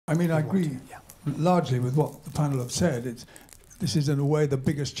I mean, I agree largely with what the panel have said. This is, in a way, the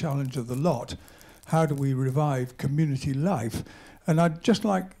biggest challenge of the lot. How do we revive community life? And I'd just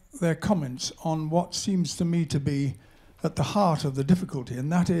like their comments on what seems to me to be at the heart of the difficulty, and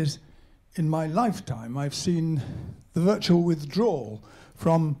that is, in my lifetime, I've seen the virtual withdrawal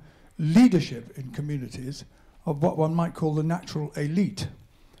from leadership in communities of what one might call the natural elite.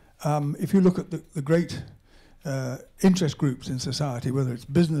 If you look at the great interest groups in society, whether it's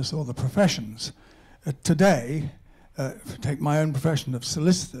business or the professions, today, take my own profession of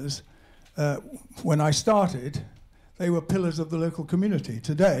solicitors, when I started, they were pillars of the local community.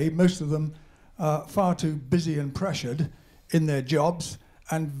 Today, most of them are far too busy and pressured in their jobs,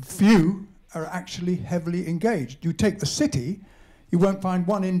 and few are actually heavily engaged. You take the city, you won't find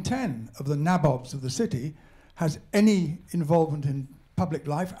 1 in 10 of the nabobs of the city has any involvement in public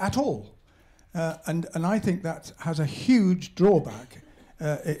life at all. And I think that has a huge drawback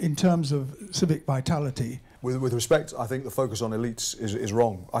in terms of civic vitality. With respect, I think the focus on elites is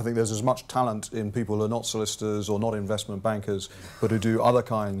wrong. I think there's as much talent in people who are not solicitors or not investment bankers, but who do other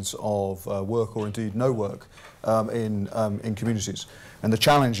kinds of work, or indeed no work, in communities. And the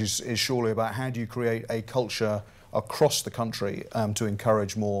challenge is surely about how do you create a culture across the country to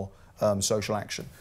encourage more social action.